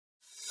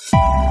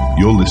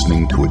You're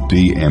listening to a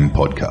DM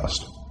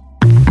podcast.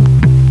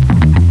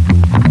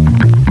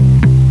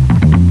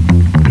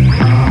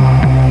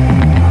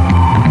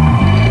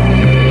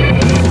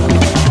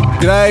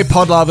 G'day,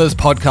 pod lovers,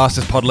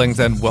 podcasters, podlings,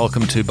 and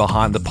welcome to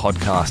Behind the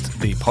Podcast,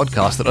 the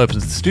podcast that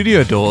opens the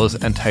studio doors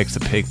and takes a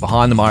peek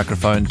behind the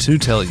microphone to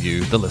tell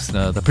you, the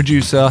listener, the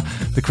producer,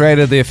 the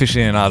creator, the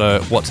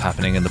aficionado, what's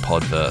happening in the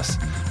podverse.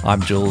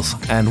 I'm Jules,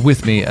 and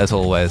with me, as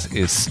always,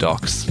 is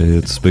Stocks.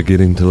 It's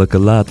beginning to look a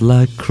lot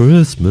like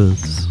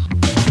Christmas.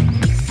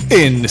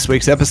 In this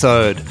week's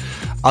episode,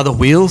 are the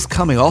wheels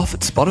coming off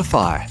at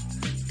Spotify?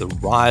 The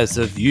rise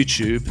of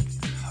YouTube,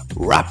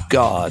 rap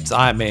gods,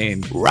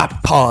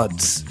 rap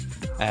pods,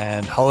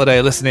 and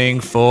holiday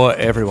listening for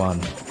everyone.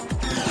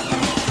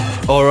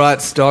 All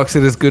right, Stocks,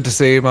 it is good to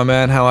see you, my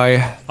man. How are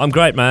you? I'm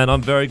great, man.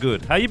 I'm very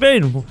good. How you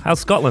been? How's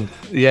Scotland?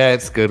 Yeah,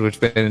 it's good. We've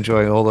been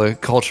enjoying all the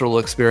cultural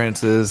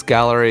experiences,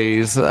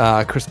 galleries,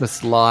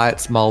 Christmas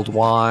lights, mulled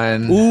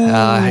wine.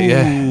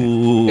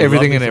 Ooh,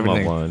 everything and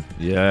everything. Wine.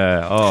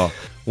 Yeah. Oh,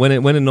 when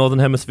in Northern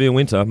Hemisphere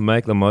winter,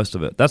 make the most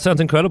of it. That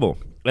sounds incredible.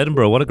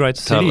 Edinburgh, what a great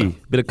city. Totally.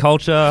 Bit of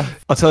culture.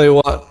 I'll tell you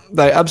what,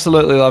 they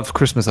absolutely love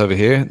Christmas over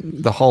here.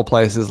 The whole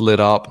place is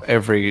lit up.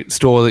 Every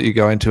store that you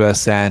go into has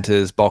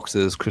Santas,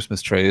 boxes,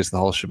 Christmas trees, the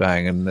whole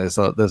shebang, and there's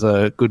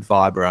a good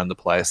vibe around the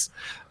place.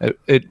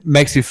 It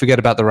makes you forget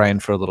about the rain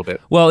for a little bit.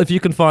 Well, if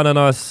you can find a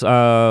nice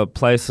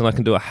place and I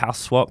can do a house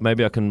swap,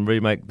 maybe I can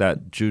remake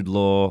that Jude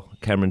Law,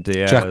 Cameron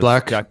Diaz, Jack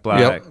Black, Kate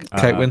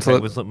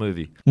Winslet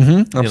movie.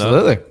 Mm-hmm,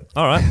 absolutely.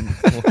 All right.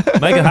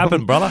 Well, make it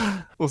happen,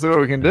 brother. We'll see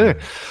what we can do.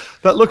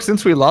 But look,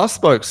 since we last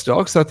spoke,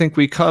 Stocks, I think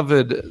we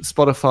covered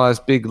Spotify's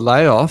big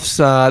layoffs.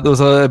 There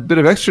was a bit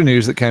of extra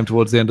news that came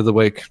towards the end of the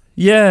week.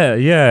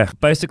 Yeah.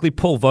 Basically,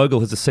 Paul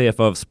Vogel is the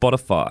CFO of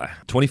Spotify.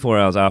 24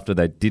 hours after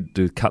they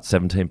did cut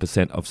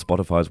 17% of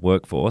Spotify's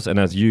workforce, and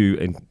as you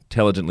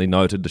intelligently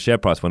noted, the share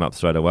price went up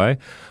straight away.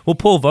 Well,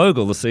 Paul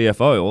Vogel, the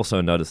CFO,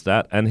 also noticed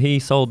that, and he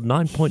sold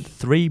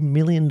 $9.3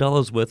 million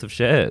worth of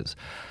shares.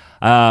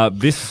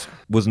 This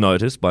was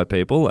noticed by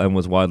people and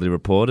was widely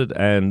reported,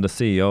 and the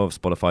CEO of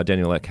Spotify,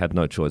 Daniel Ek, had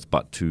no choice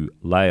but to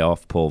lay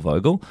off Paul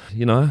Vogel.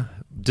 You know,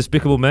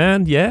 despicable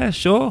man, yeah,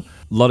 sure.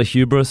 A lot of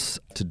hubris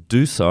to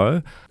do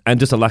so, and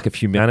just a lack of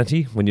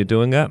humanity when you're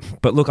doing that.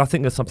 But look, I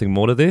think there's something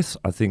more to this.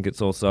 I think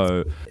it's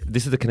also,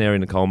 this is the canary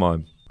in the coal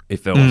mine.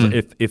 If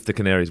the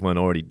canaries weren't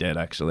already dead,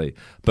 actually.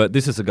 But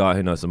this is a guy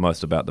who knows the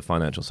most about the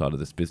financial side of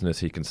this business.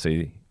 He can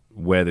see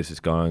where this is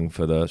going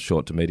for the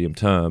short to medium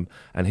term,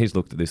 and he's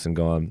looked at this and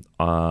gone,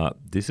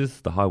 this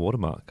is the high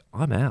watermark.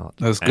 I'm out.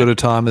 As good a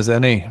time as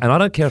any. And I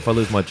don't care if I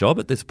lose my job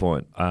at this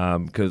point,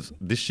 because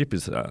this ship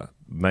is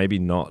maybe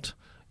not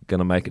going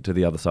to make it to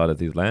the other side of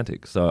the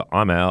Atlantic. So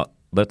I'm out.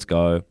 Let's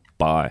go.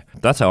 Bye.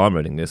 That's how I'm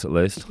reading this, at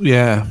least.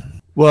 Yeah.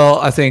 Well,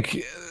 I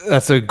think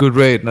that's a good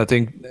read, and I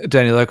think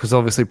Daniel Ek was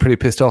obviously pretty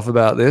pissed off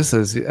about this,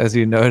 as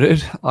you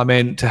noted. I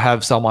mean, to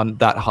have someone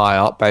that high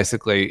up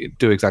basically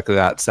do exactly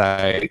that,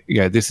 say,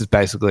 this is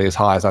basically as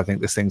high as I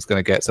think this thing's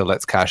going to get, so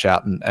let's cash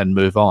out and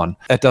move on.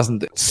 It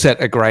doesn't set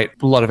a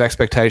lot of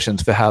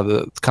expectations for how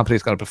the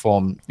company's going to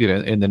perform,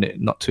 in the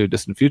not too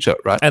distant future,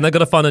 right? And they've got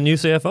to find a new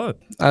CFO.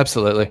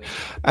 Absolutely.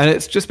 And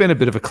it's just been a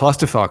bit of a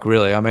clusterfuck,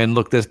 really. I mean,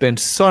 look, there's been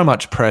so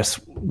much press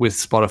with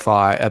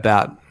Spotify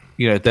about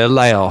their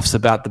layoffs,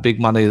 about the big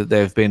money that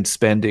they've been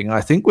spending.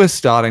 I think we're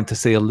starting to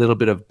see a little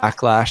bit of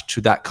backlash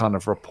to that kind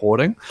of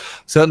reporting,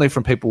 certainly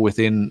from people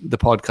within the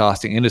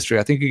podcasting industry.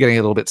 I think you're getting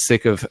a little bit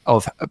sick of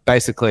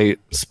basically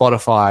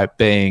Spotify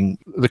being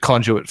the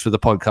conduit for the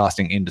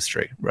podcasting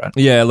industry, right?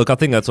 Yeah, look, I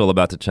think that's all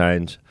about to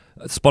change.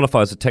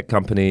 Spotify is a tech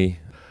company,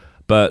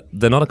 but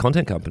they're not a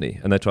content company,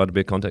 and they try to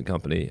be a content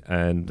company,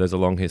 and there's a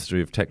long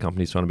history of tech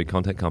companies trying to be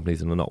content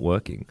companies and they're not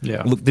working.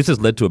 Yeah. Look, this has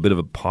led to a bit of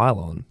a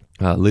pile-on.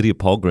 Lydia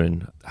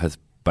Polgren has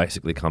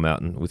basically come out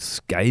and with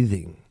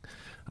scathing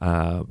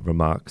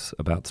remarks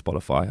about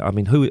Spotify. I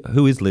mean,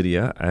 who is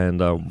Lydia,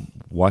 and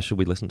why should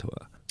we listen to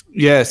her?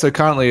 Yeah, so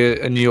currently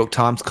a New York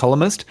Times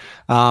columnist,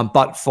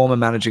 but former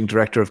managing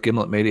director of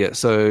Gimlet Media.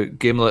 So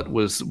Gimlet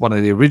was one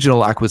of the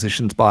original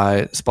acquisitions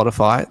by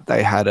Spotify.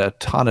 They had a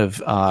ton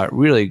of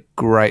really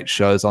great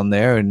shows on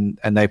there, and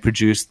they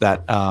produced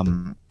that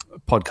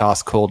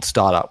podcast called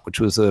Startup, which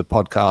was a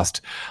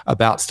podcast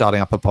about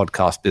starting up a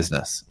podcast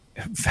business.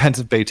 Fans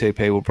of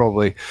BTP will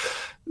probably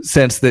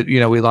sense that,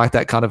 we like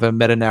that kind of a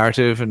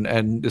meta-narrative,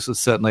 and this was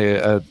certainly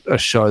a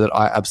show that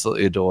I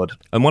absolutely adored.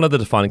 And one of the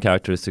defining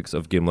characteristics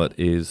of Gimlet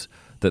is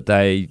that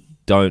they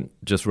don't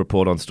just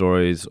report on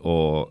stories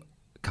or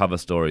cover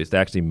stories, they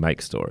actually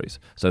make stories.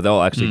 So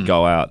they'll actually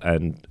go out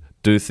and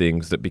do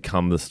things that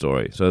become the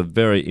story. So a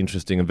very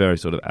interesting and very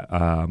sort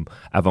of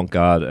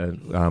avant-garde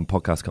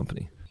podcast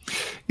company.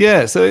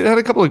 Yeah, so it had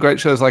a couple of great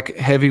shows like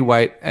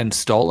Heavyweight and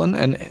Stolen,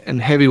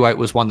 and Heavyweight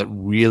was one that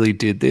really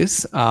did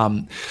this.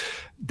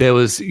 There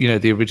was,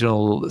 the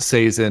original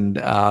season,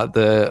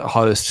 the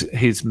host,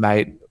 his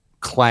mate,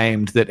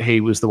 claimed that he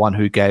was the one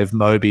who gave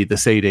Moby the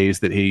CDs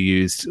that he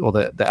used, or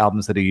the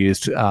albums that he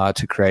used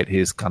to create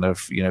his kind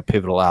of,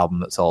 pivotal album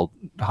that sold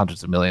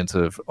hundreds of millions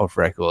of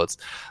records.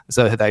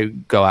 So they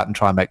go out and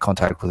try and make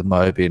contact with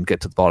Moby and get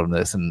to the bottom of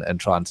this and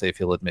try and see if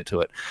he'll admit to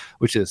it,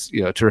 which is,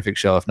 a terrific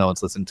show if no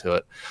one's listened to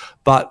it.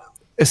 But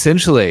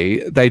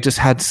essentially, they just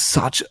had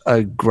such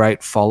a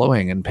great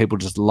following, and people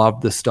just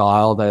loved the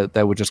style.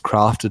 They were just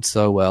crafted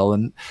so well.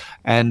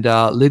 And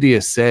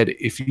Lydia said,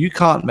 if you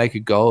can't make a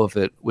go of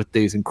it with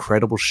these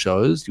incredible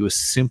shows, you are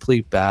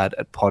simply bad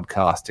at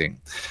podcasting.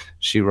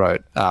 She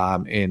wrote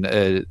in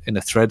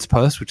a Threads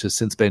post, which has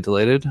since been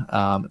deleted.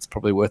 It's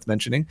probably worth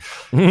mentioning.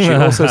 She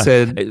also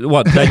said...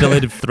 What, they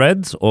deleted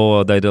Threads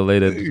or they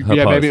deleted her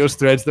Yeah, post? maybe it was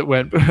Threads that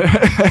went...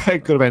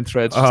 It could have been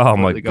Threads. Oh,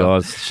 my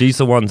God. She's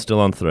the one still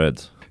on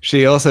Threads.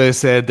 She also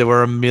said there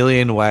were a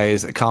million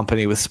ways a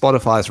company with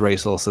Spotify's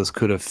resources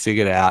could have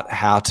figured out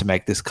how to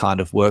make this kind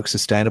of work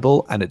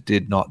sustainable, and it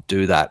did not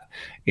do that.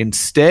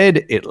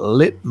 Instead, it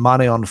lit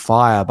money on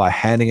fire by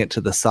handing it to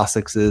the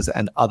Sussexes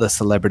and other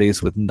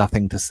celebrities with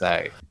nothing to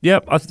say.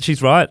 Yep,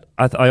 she's right.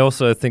 I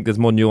also think there's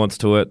more nuance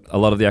to it. A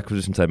lot of the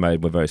acquisitions they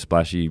made were very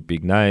splashy,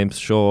 big names,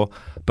 sure.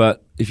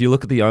 But if you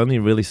look at the only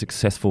really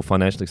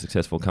financially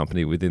successful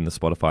company within the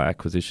Spotify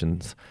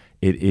acquisitions,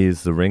 it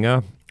is The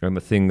Ringer. And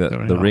the thing that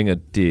The Ringer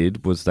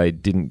did was they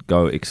didn't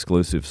go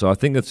exclusive. So I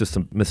think that's just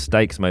some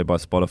mistakes made by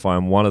Spotify,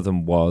 and one of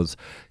them was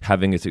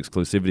having its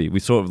exclusivity. We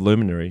saw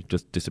Luminary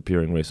just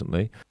disappearing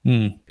recently.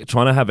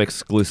 Trying to have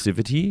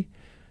exclusivity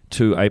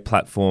to a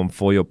platform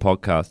for your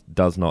podcast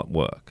does not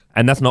work.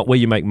 And that's not where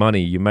you make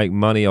money. You make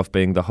money off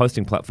being the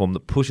hosting platform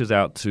that pushes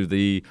out to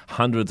the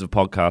hundreds of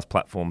podcast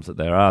platforms that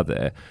there are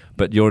there,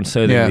 but you're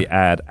inserting the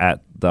ad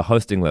at the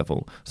hosting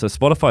level. So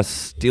Spotify's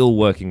still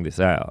working this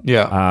out.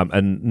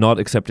 And not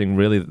accepting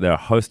really that they're a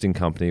hosting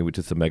company, which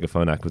is the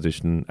Megaphone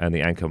acquisition and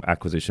the Anchor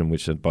acquisition,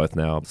 which are both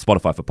now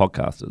Spotify for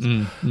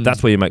podcasters.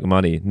 That's where you make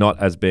money, not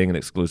as being an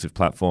exclusive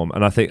platform.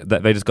 And I think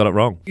that they just got it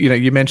wrong.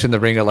 You mentioned The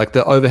Ringer, like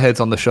the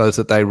overheads on the shows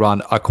that they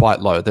run are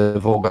quite low.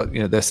 They've all got,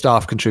 their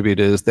staff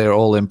contributors, they're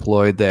all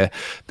employed,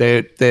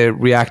 they're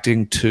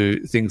reacting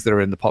to things that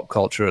are in the pop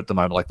culture at the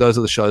moment. Like those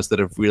are the shows that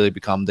have really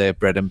become their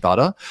bread and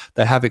butter.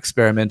 They have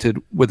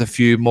experimented with a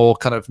few more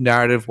kind of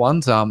narrative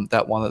ones.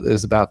 That one that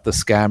is about the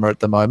scammer at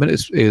the moment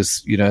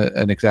is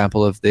an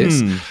example of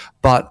this.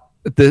 But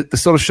the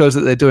sort of shows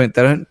that they're doing,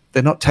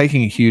 they're not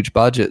taking huge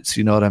budgets,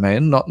 you know what I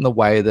mean? Not in the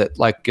way that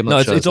like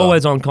Gimlet shows it's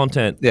always on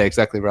content. Yeah,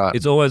 exactly right.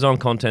 It's always on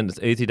content. It's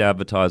easy to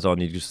advertise on.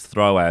 You just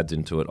throw ads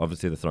into it.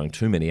 Obviously, they're throwing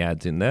too many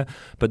ads in there,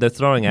 but they're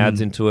throwing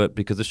ads into it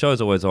because the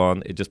show's always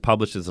on. It just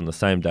publishes on the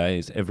same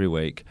days every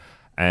week.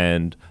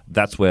 And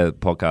that's where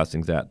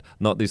podcasting's at.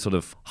 Not these sort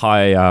of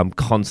high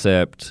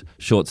concept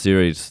short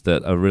series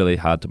that are really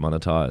hard to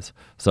monetize.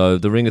 So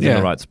The Ringer's in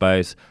the right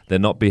space. They're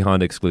not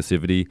behind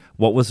exclusivity.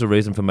 What was the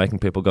reason for making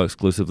people go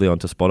exclusively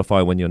onto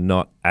Spotify when you're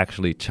not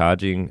actually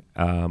charging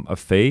a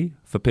fee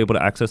for people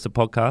to access the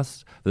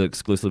podcasts that are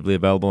exclusively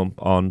available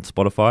on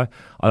Spotify?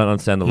 I don't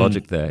understand the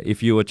logic there.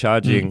 If you were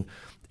charging,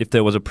 if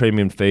there was a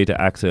premium fee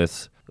to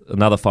access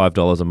another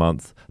 $5 a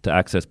month to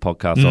access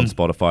podcasts on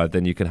Spotify,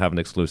 then you can have an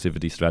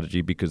exclusivity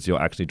strategy because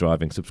you're actually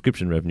driving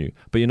subscription revenue.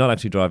 But you're not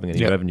actually driving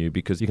any revenue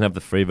because you can have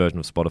the free version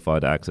of Spotify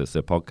to access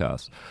their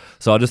podcasts.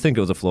 So I just think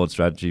it was a flawed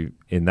strategy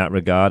in that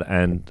regard.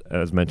 And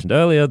as mentioned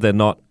earlier, they're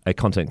not a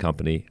content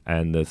company.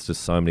 And there's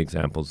just so many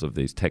examples of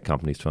these tech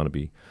companies trying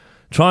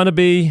to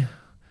be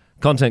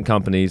content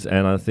companies.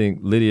 And I think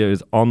Lydia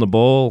is on the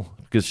ball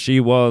because she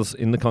was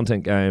in the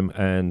content game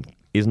and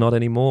is not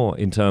anymore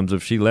in terms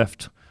of she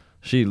left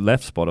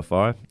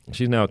Spotify.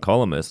 She's now a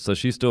columnist, so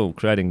she's still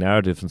creating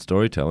narratives and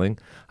storytelling.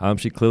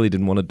 She clearly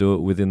didn't want to do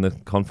it within the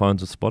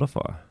confines of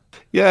Spotify.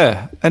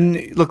 Yeah,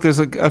 and look, there's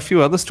a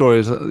few other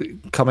stories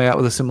coming out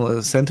with a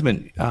similar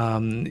sentiment.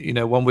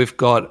 When we've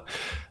got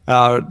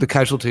the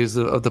casualties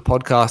of the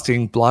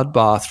podcasting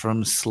bloodbath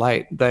from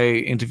Slate, they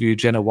interviewed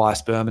Jenna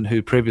Weiss-Berman,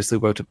 who previously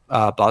worked at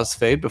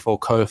BuzzFeed before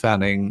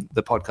co-founding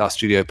the podcast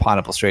studio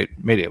Pineapple Street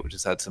Media, which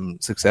has had some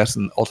success,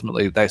 and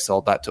ultimately they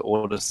sold that to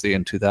Odyssey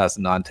in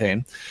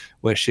 2019,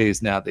 where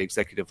she's now the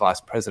executive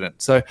vice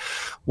president. So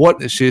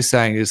what she's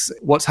saying is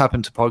what's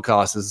happened to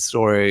podcasts is a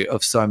story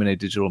of so many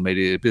digital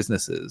media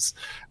businesses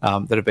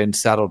that have been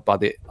saddled by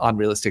the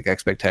unrealistic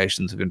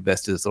expectations of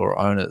investors or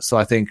owners. So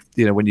I think,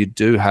 when you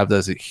do have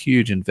those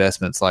huge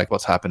investments like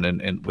what's happened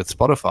with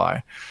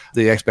Spotify,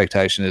 the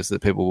expectation is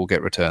that people will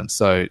get returns.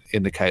 So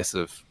in the case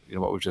of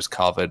what we've just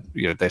covered,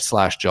 they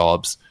slash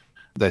jobs,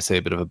 they see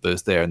a bit of a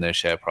boost there in their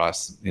share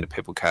price,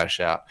 people cash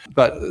out.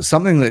 But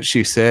something that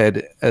she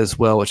said as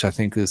well, which I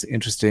think is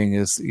interesting,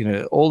 is,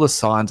 all the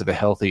signs of a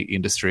healthy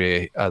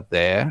industry are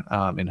there,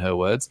 in her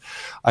words.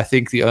 I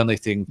think the only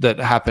thing that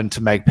happened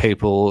to make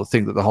people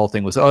think that the whole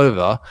thing was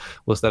over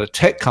was that a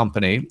tech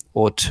company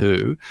or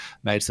two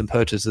made some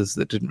purchases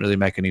that didn't really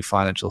make any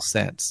financial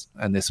sense.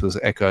 And this was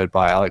echoed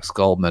by Alex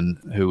Goldman,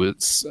 who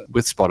was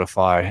with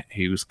Spotify.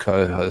 He was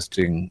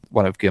co-hosting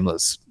one of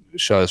Gimlet's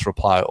shows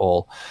Reply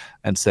All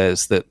and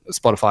says that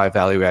Spotify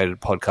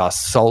evaluated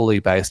podcasts solely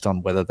based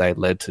on whether they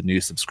led to new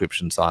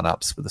subscription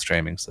signups for the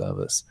streaming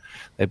service.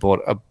 They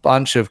bought a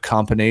bunch of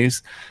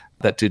companies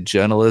that did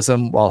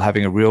journalism while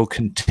having a real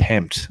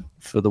contempt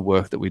for the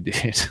work that we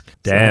did.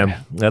 Damn,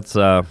 that's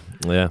there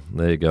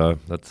you go.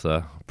 That's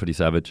pretty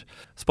savage.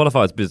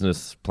 Spotify's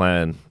business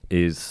plan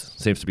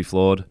seems to be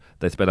flawed.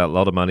 They spent a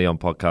lot of money on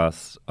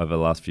podcasts over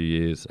the last few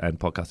years and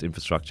podcast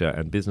infrastructure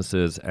and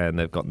businesses, and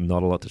they've got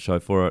not a lot to show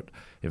for it.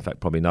 In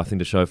fact, probably nothing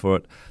to show for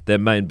it. Their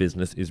main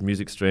business is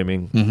music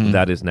streaming. Mm-hmm.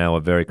 That is now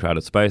a very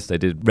crowded space. They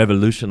did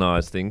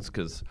revolutionize things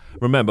because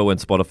remember when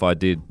Spotify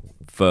did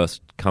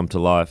first come to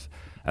life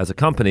as a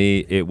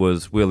company,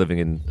 we're living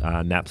in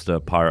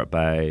Napster, Pirate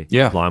Bay,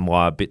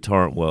 LimeWire,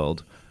 BitTorrent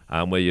world.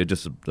 Where you're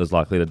just as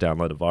likely to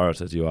download a virus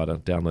as you are to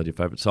download your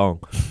favorite song.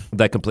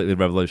 They completely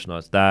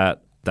revolutionized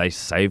that. They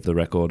saved the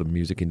record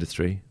music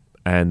industry,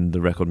 and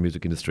the record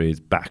music industry is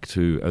back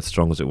to as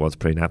strong as it was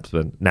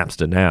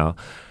pre-Napster now.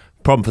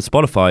 Problem for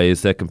Spotify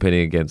is they're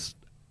competing against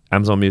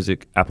Amazon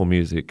Music, Apple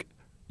Music,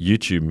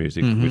 YouTube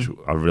Music, which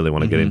I really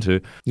want to get into,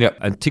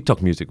 and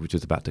TikTok Music, which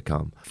is about to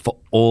come. For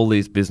all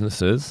these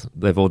businesses,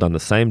 they've all done the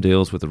same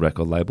deals with the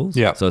record labels.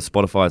 So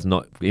Spotify is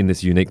not in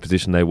this unique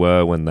position they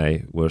were when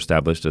they were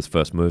established as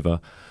first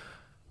mover.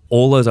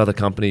 All those other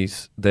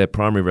companies, their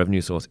primary revenue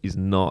source is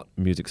not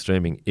music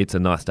streaming. It's a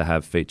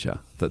nice-to-have feature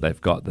that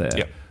they've got there.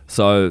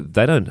 So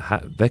they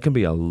there can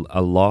be a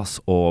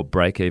loss or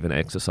break-even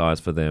exercise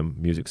for them,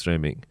 music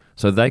streaming.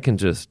 So they can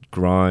just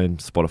grind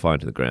Spotify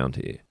into the ground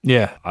here.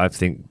 Yeah. I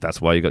think that's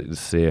why you got the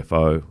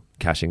CFO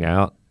cashing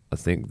out. I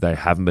think they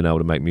haven't been able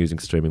to make music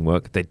streaming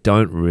work. They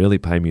don't really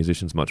pay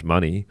musicians much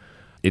money.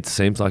 It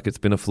seems like it's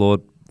been a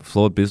flawed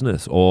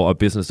business, or a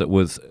business that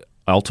was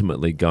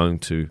ultimately going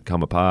to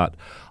come apart.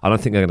 I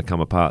don't think they're going to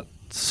come apart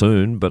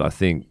soon, but I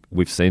think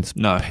we've seen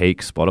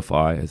peak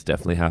Spotify has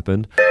definitely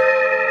happened.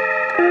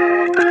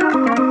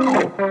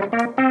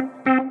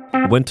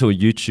 Went to a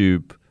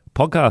YouTube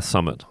podcast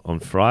summit on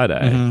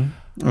Friday.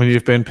 Mm-hmm. And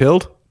you've been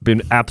pilled?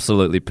 Been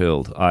absolutely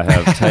pilled. I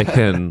have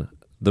taken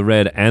the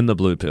red and the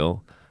blue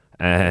pill,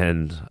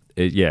 and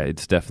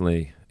it's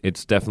definitely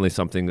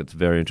something that's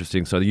very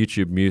interesting. So the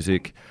YouTube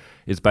Music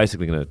is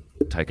basically going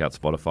to take out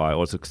Spotify,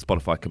 or it's a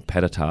Spotify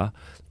competitor,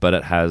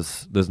 but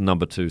there's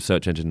number 2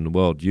 search engine in the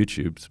world,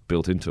 YouTube's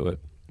built into it.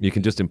 You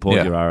can just import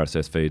your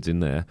RSS feeds in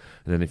there,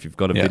 and then if you've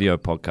got a video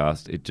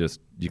podcast,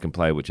 you can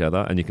play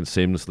whichever, and you can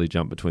seamlessly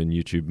jump between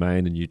YouTube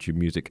Main and YouTube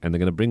Music, and they're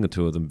going to bring the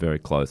two of them very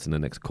close in the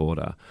next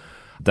quarter.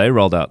 They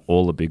rolled out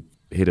all the big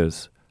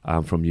hitters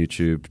from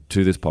YouTube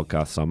to this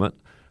podcast summit,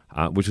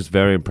 which was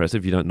very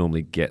impressive. You don't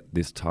normally get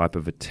this type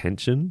of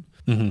attention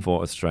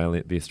for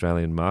the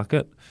Australian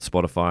market.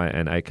 Spotify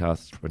and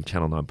Acast and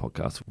Channel 9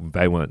 podcasts,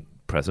 they weren't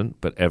present,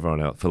 but everyone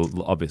else, for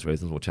obvious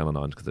reasons, Channel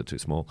 9 because they're too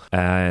small.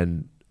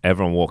 And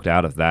everyone walked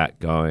out of that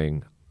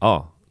going,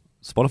 oh,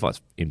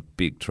 Spotify's in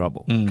big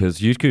trouble because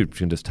YouTube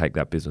can just take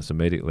that business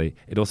immediately.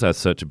 It also has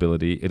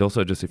searchability. It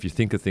also just, if you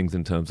think of things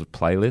in terms of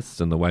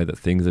playlists and the way that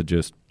things are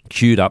just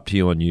queued up to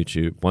you on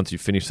YouTube, once you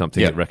finish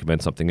something, it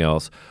recommends something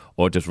else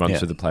or it just runs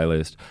through the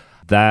playlist.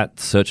 That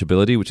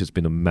searchability, which has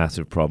been a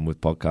massive problem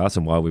with podcasts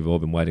and why we've all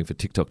been waiting for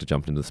TikTok to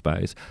jump into the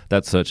space,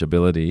 that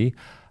searchability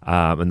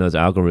and those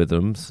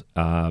algorithms,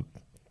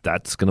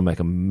 that's going to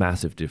make a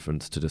massive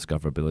difference to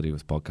discoverability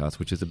with podcasts,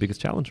 which is the biggest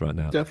challenge right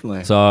now.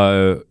 Definitely.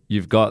 So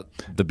you've got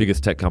the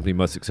biggest tech company,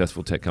 most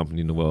successful tech company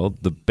in the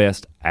world, the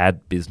best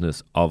ad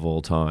business of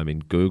all time in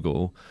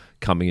Google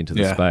coming into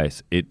the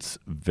space. It's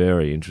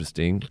very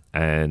interesting,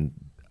 and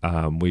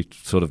we've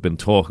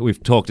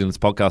talked in this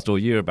podcast all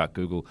year about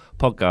Google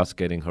podcasts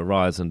getting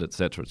horizoned, et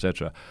cetera, et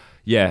cetera.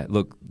 Yeah,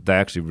 look, they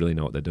actually really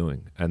know what they're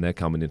doing, and they're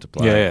coming into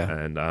play.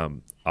 And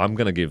I'm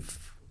going to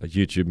give a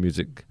YouTube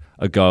Music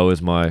a go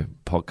as my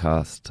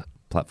podcast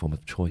platform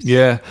of choice.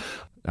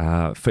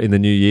 For in the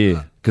new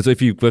year, because if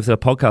there's a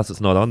podcast that's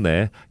not on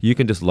there, you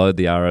can just load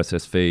the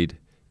RSS feed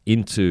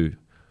into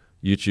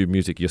YouTube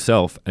Music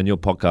yourself, and your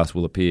podcast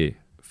will appear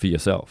for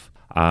yourself.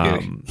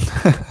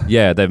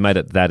 They've made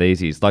it that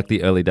easy. It's like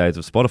the early days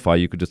of Spotify.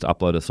 You could just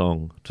upload a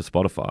song to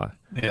Spotify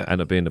and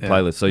it'd be in the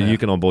playlist. So you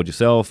can onboard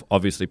yourself.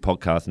 Obviously,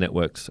 podcast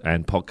networks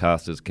and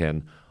podcasters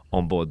can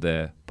onboard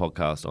their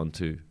podcast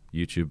onto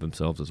YouTube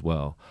themselves as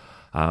well.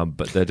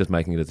 But they're just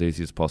making it as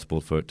easy as possible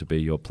for it to be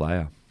your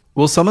player.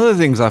 Well, some of the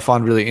things I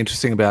find really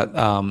interesting about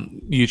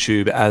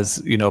YouTube as,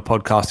 a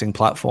podcasting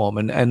platform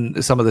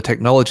and some of the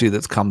technology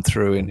that's come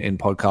through in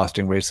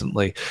podcasting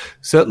recently,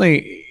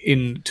 certainly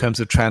in terms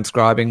of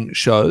transcribing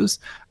shows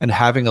and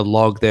having a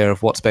log there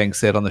of what's being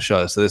said on the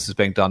show. So this is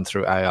being done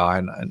through AI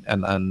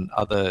and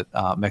other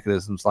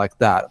mechanisms like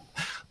that.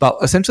 But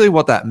essentially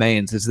what that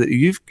means is that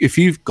if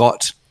you've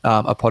got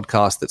a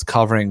podcast that's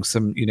covering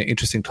some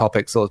interesting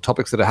topics or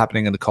topics that are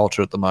happening in the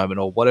culture at the moment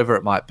or whatever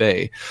it might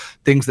be,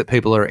 things that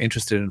people are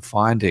interested in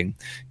finding,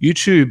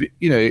 YouTube,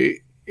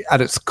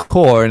 at its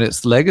core and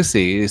its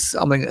legacy is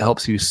something that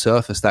helps you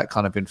surface that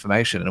kind of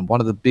information. And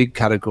one of the big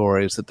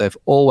categories that they've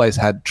always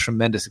had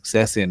tremendous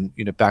success in,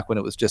 back when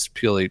it was just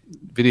purely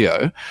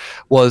video,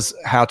 was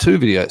how-to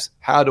videos.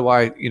 How do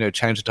I,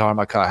 change the tire on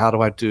my car? How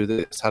do I do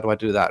this? How do I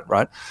do that?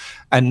 Right.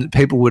 And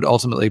people would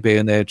ultimately be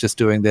in there just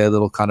doing their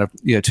little kind of,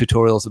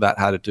 tutorials about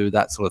how to do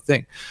that sort of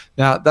thing.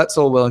 Now, that's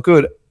all well and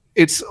good.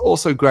 It's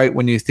also great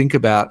when you think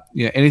about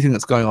anything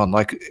that's going on.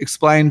 Like,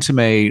 explain to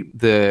me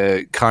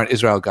the current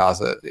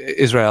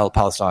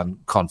Israel-Palestine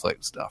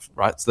conflict stuff,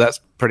 right? So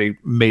that's pretty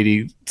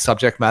meaty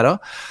subject matter.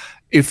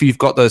 If you've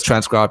got those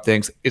transcribed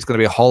things, it's going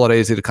to be a whole lot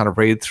easier to kind of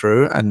read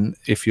through. And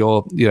if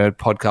your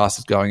podcast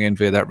is going in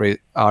via that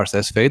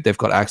RSS feed, they've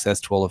got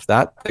access to all of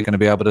that. They're going to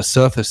be able to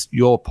surface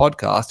your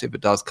podcast, if it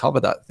does cover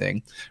that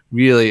thing,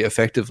 really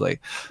effectively.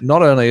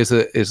 Not only is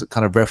it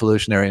kind of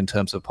revolutionary in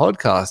terms of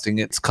podcasting,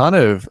 it's kind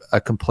of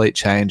a complete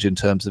change in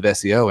terms of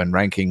SEO and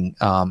ranking,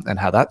 and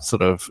how that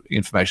sort of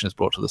information is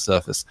brought to the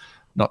surface.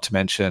 Not to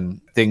mention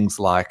things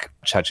like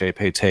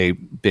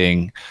ChatGPT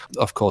being,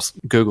 of course,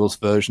 Google's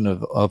version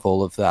of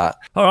all of that.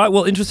 All right,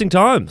 well, interesting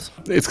times.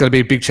 It's going to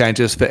be big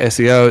changes for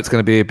SEO. It's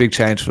going to be a big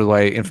change for the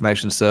way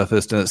information is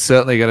surfaced. And it's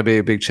certainly going to be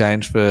a big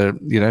change for,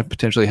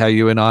 potentially how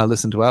you and I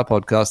listen to our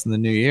podcast in the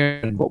new year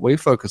and what we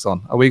focus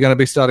on. Are we going to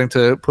be starting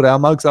to put our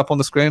mugs up on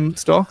the screen,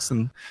 Stocks,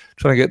 and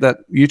trying to get that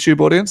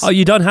YouTube audience? Oh,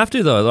 you don't have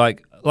to, though.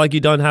 Like you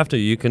don't have to.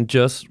 You can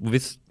just,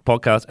 with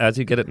podcast as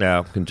you get it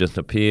now, can just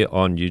appear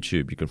on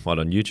YouTube. You can find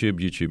on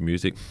YouTube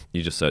Music.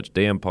 You just search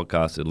DM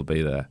Podcast, it'll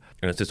be there.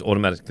 And it's just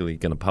automatically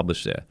going to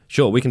publish there.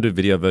 Sure, we can do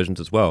video versions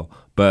as well,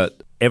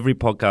 but every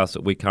podcast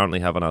that we currently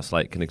have on our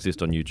slate can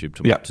exist on YouTube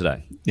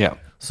today. Yeah.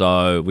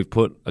 So we've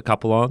put a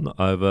couple on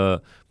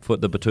put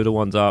the Batuta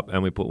ones up,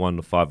 and we put one,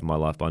 The 5 of My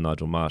Life by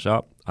Nigel Marsh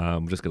up. We're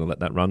just going to let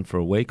that run for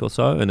a week or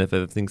so, and if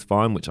everything's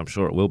fine, which I'm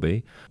sure it will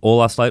be,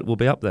 all our slate will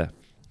be up there.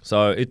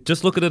 So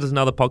just look at it as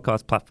another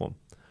podcast platform.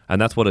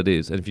 And that's what it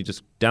is. And if you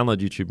just download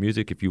YouTube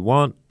Music, if you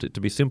want it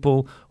to be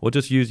simple, or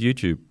just use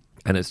YouTube,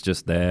 and it's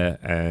just there,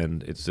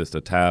 and it's just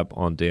a tab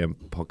on DM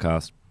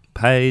Podcast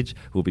page.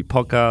 It will be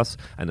podcasts,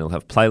 and it'll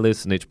have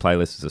playlists, and each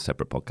playlist is a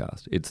separate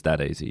podcast. It's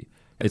that easy.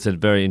 It's a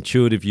very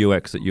intuitive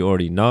UX that you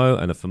already know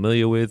and are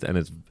familiar with, and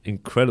it's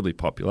incredibly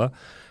popular.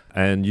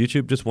 And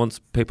YouTube just wants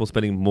people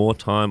spending more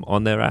time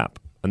on their app.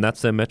 And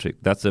that's their metric.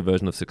 That's their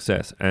version of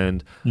success.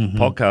 And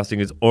podcasting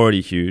is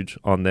already huge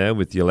on there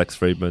with your Lex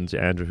Friedmans,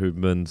 your Andrew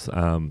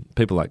Hubermans,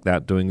 people like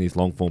that doing these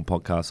long-form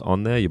podcasts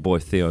on there, your boy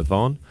Theo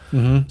Von.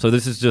 So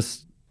this is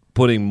just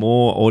putting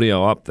more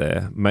audio up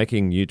there,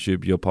 making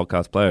YouTube your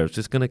podcast player. It's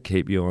just going to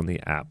keep you on the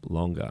app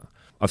longer.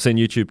 I've seen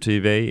YouTube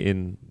TV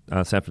in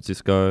San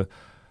Francisco.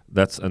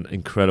 That's an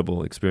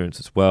incredible experience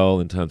as well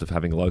in terms of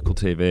having local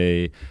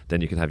TV. Then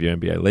you can have your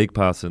NBA League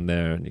Pass in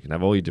there, and you can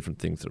have all your different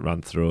things that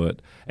run through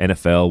it.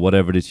 NFL,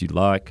 whatever it is you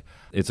like.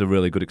 It's a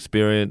really good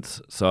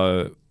experience.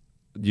 So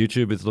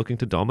YouTube is looking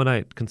to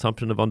dominate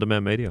consumption of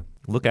on-demand media.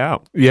 Look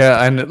out.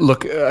 Yeah, and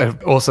look,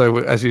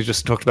 also, as you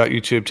just talked about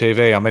YouTube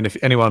TV, I mean, if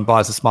anyone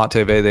buys a smart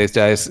TV these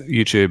days,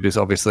 YouTube is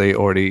obviously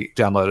already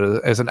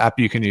downloaded as an app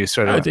you can use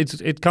straight away.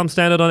 It comes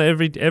standard on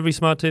every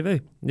smart TV.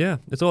 Yeah,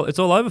 it's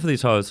all over for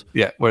these hoes.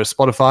 Yeah, whereas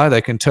Spotify,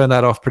 they can turn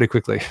that off pretty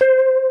quickly.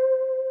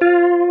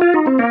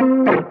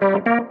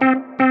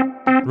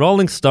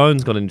 Rolling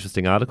Stone's got an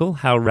interesting article,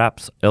 how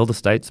rap's elder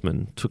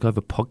statesmen took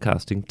over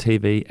podcasting,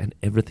 TV, and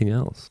everything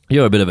else.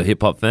 You're a bit of a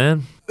hip-hop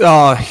fan.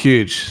 Oh,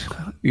 huge.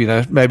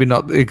 Maybe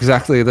not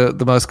exactly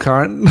the most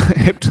current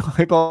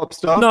hip-hop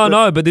stuff.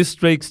 No, but this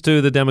speaks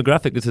to the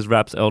demographic. This is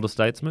rap's elder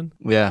statesmen.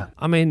 Yeah.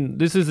 I mean,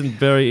 this is a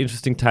very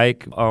interesting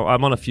take.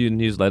 I'm on a few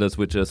newsletters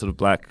which are sort of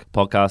black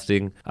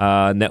podcasting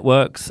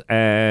networks,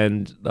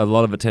 and a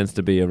lot of it tends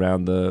to be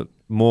around the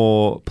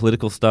more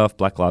political stuff,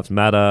 Black Lives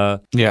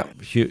Matter,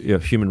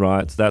 human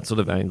rights, that sort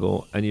of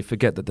angle. And you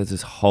forget that there's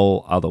this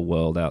whole other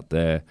world out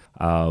there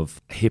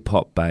of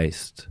hip-hop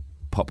based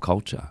pop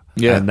culture.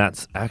 Yeah. And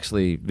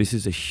this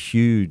is a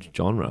huge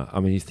genre.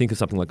 I mean, you think of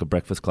something like a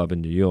Breakfast Club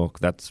in New York,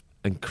 that's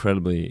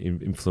incredibly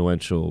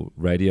influential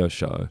radio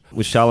show.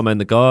 With Charlemagne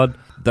the God,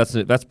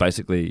 that's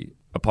basically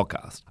a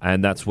podcast.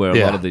 And that's where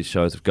a lot of these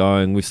shows are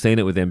going. We've seen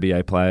it with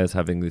NBA players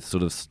having this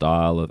sort of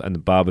style and the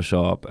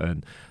barbershop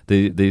and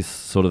these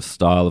sort of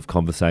style of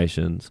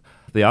conversations.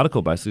 The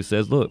article basically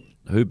says, look,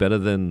 who better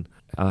than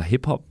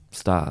hip-hop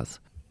stars?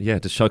 Yeah,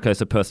 to showcase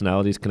their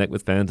personalities, connect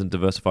with fans and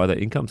diversify their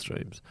income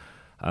streams.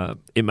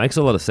 It makes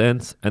a lot of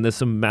sense. And there's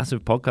some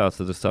massive podcasts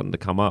that are starting to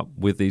come up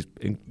with these,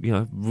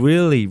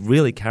 really,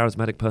 really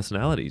charismatic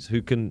personalities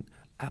who can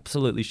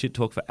absolutely shit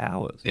talk for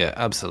hours. Yeah,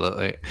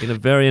 absolutely. In a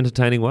very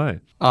entertaining way.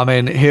 I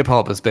mean,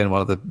 hip-hop has been one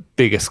of the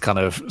biggest kind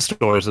of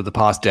stories of the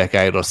past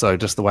decade or so,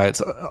 just the way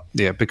it's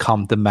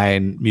become the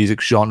main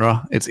music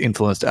genre. It's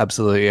influenced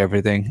absolutely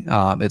everything.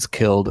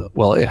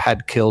 It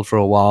had killed for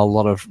a while a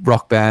lot of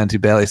rock bands. You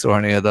barely saw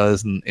any of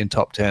those in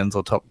top 10s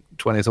or top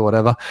 20s or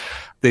whatever.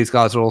 These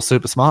guys are all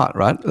super smart,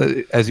 right?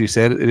 As you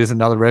said, it is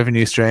another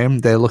revenue stream.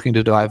 They're looking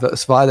to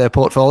diversify their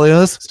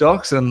portfolios,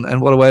 stocks,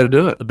 and what a way to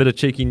do it. A bit of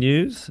cheeky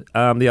news.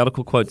 The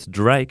article quotes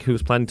Drake, who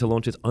was planning to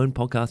launch his own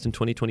podcast in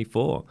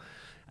 2024.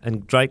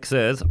 And Drake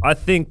says, I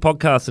think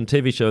podcasts and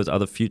TV shows are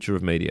the future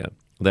of media.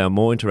 They are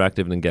more interactive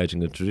and engaging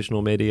than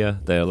traditional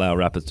media. They allow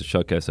rappers to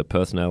showcase their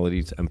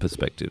personalities and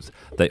perspectives.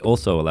 They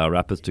also allow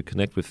rappers to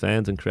connect with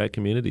fans and create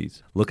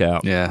communities. Look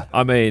out. Yeah.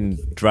 I mean,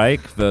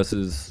 Drake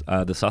versus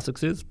the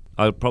Sussexes.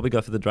 I'd probably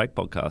go for the Drake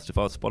podcast. If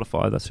I was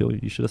Spotify, that's who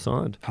you should have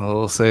signed.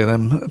 I'll see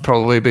them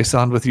probably be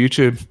signed with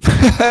YouTube.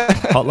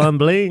 Hotline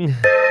Bling.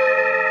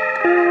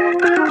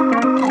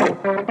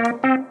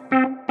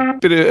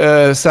 Bit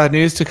of sad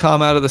news to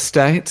come out of the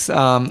States.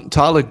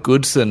 Tyler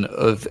Goodson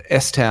of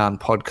S-Town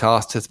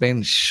podcast has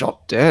been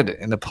shot dead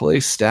in a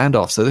police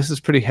standoff. So this is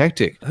pretty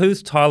hectic.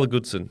 Who's Tyler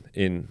Goodson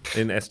in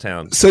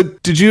S-Town? So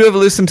did you ever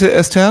listen to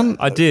S-Town?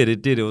 I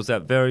did. It was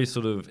that very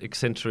sort of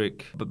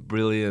eccentric but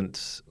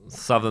brilliant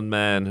Southern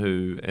man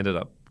who ended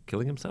up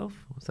killing himself?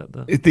 Was that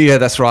the... Yeah,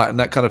 that's right. And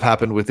that kind of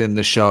happened within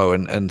the show.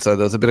 And so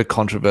there was a bit of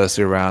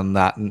controversy around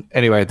that. And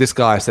anyway, this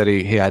guy said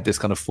he had this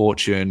kind of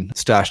fortune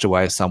stashed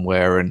away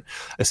somewhere. And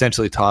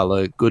essentially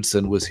Tyler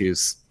Goodson was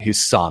his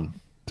son.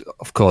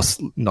 Of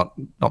course, not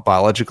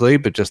biologically,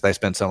 but just they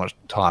spent so much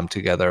time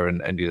together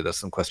and there's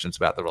some questions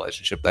about the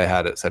relationship they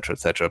had, et cetera, et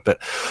cetera. But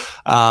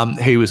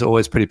he was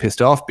always pretty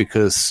pissed off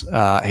because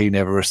he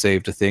never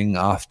received a thing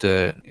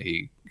after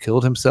he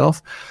killed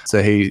himself.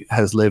 So he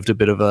has lived a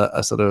bit of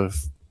a sort of,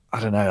 I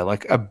don't know,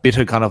 like a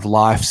bitter kind of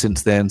life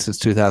since then, since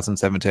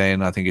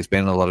 2017. I think he's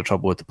been in a lot of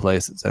trouble with the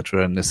police, et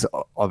cetera. And this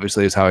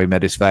obviously is how he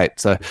met his fate.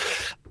 So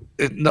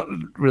not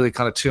really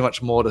kind of too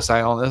much more to say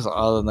on this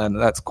other than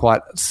that's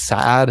quite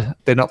sad.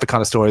 They're not the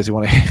kind of stories you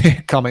want to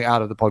hear coming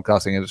out of the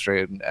podcasting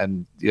industry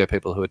and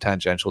people who are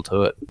tangential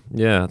to it.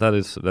 Yeah, that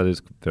is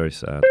very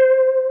sad.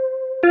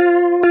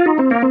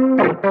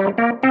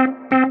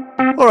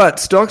 All right,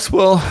 Stocks.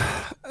 Well,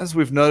 as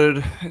we've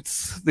noted,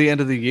 it's the end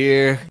of the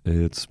year.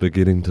 It's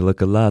beginning to look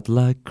a lot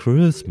like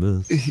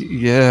Christmas.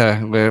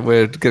 Yeah,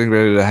 we're getting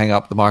ready to hang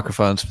up the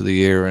microphones for the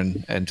year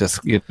and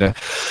just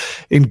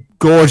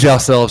engorge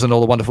ourselves in all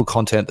the wonderful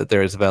content that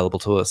there is available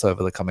to us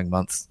over the coming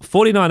months.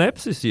 49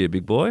 eps this year,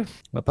 big boy.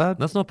 Not bad.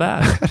 That's not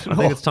bad. I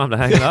think it's time to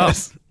hang it up.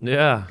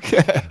 Yeah.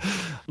 A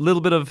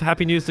little bit of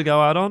happy news to go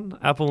out on.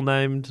 Apple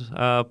named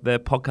their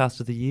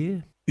podcast of the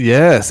year.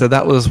 Yeah, so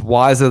that was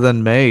Wiser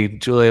Than Me,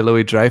 Julia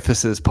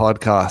Louis-Dreyfus's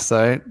podcast.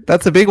 So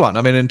that's a big one.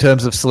 I mean, in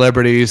terms of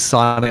celebrities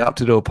signing up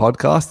to do a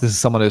podcast, this is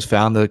someone who's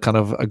found the kind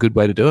of a good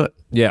way to do it.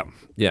 Yeah.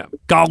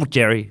 Gold,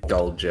 Jerry.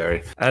 Gold,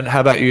 Jerry. And how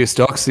about you,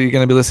 Stocks? Are you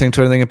going to be listening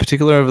to anything in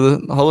particular over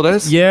the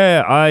holidays?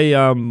 Yeah,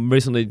 I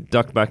recently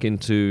ducked back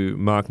into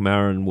Mark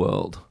Maron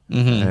world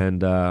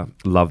and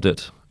loved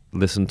it.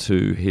 Listened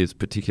to his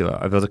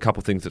particular... There's a couple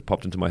of things that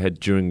popped into my head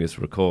during this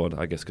record,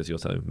 I guess because you're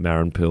so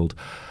Maron-pilled.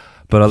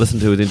 But I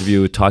listened to his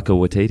interview with Taika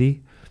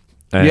Waititi.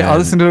 Yeah, I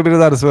listened to a bit of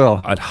that as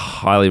well. I'd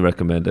highly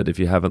recommend it. If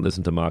you haven't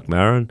listened to Mark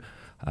Maron,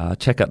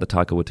 check out the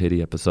Taika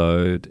Waititi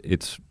episode.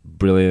 It's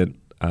brilliant.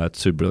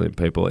 Two brilliant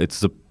people.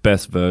 It's the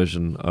best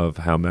version of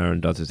how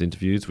Maron does his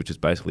interviews, which is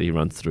basically he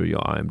runs through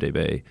your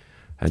IMDb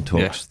and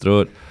talks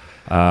through it.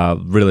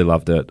 Really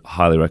loved it.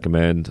 Highly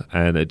recommend.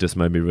 And it just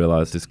made me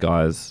realize this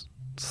guy's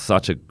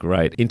such a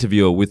great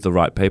interviewer with the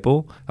right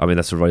people. I mean,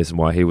 that's the reason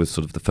why he was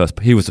sort of the first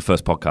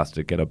podcaster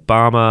to get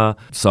Obama.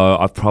 So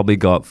I've probably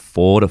got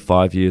 4 to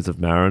 5 years of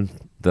Maron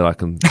that I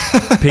can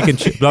pick and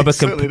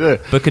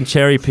but can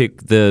cherry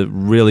pick the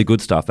really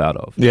good stuff out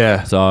of.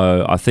 Yeah.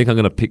 So I think I'm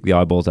going to pick the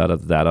eyeballs out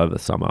of that over the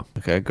summer.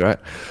 Okay, great.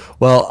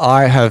 Well,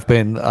 I have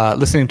been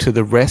listening to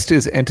The Rest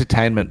is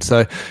Entertainment.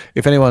 So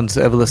if anyone's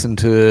ever listened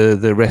to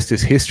The Rest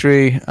is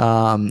History,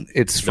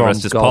 it's from The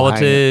Rest is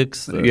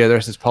Politics. The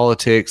Rest is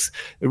Politics.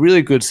 A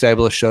really good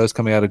stable of shows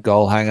coming out of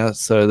Goalhanger.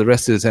 So The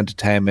Rest is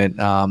Entertainment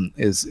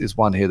is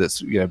one here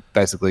that's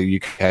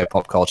basically UK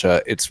pop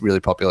culture. It's really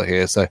popular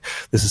here. So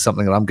this is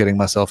something that I'm getting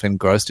myself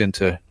engrossed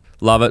into.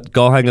 Love it.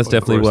 Goalhanger's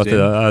definitely worth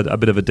a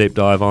bit of a deep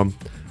dive on.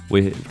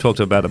 We talked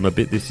about them a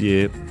bit this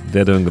year.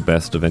 They're doing the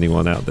best of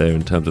anyone out there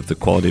in terms of the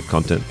quality of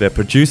content they're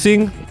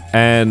producing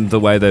and the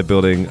way they're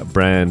building a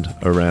brand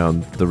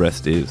around The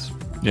Rest is.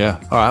 Yeah.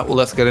 All right. Well,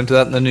 let's get into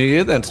that in the new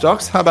year then,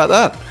 Stocks. How about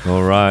that?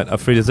 All right.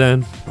 Auf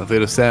Wiedersehen. Auf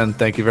Wiedersehen.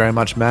 Thank you very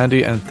much,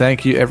 Mandy. And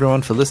thank you,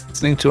 everyone, for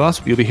listening to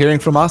us. You'll be hearing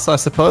from us, I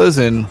suppose,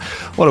 in,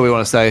 what do we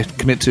want to say,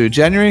 commit to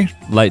January?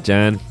 Late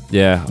Jan.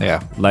 Yeah.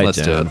 Yeah. Late Let's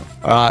Jan. do it.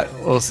 All right.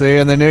 We'll see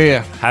you in the new year.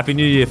 Happy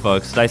New Year,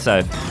 folks. Stay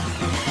safe.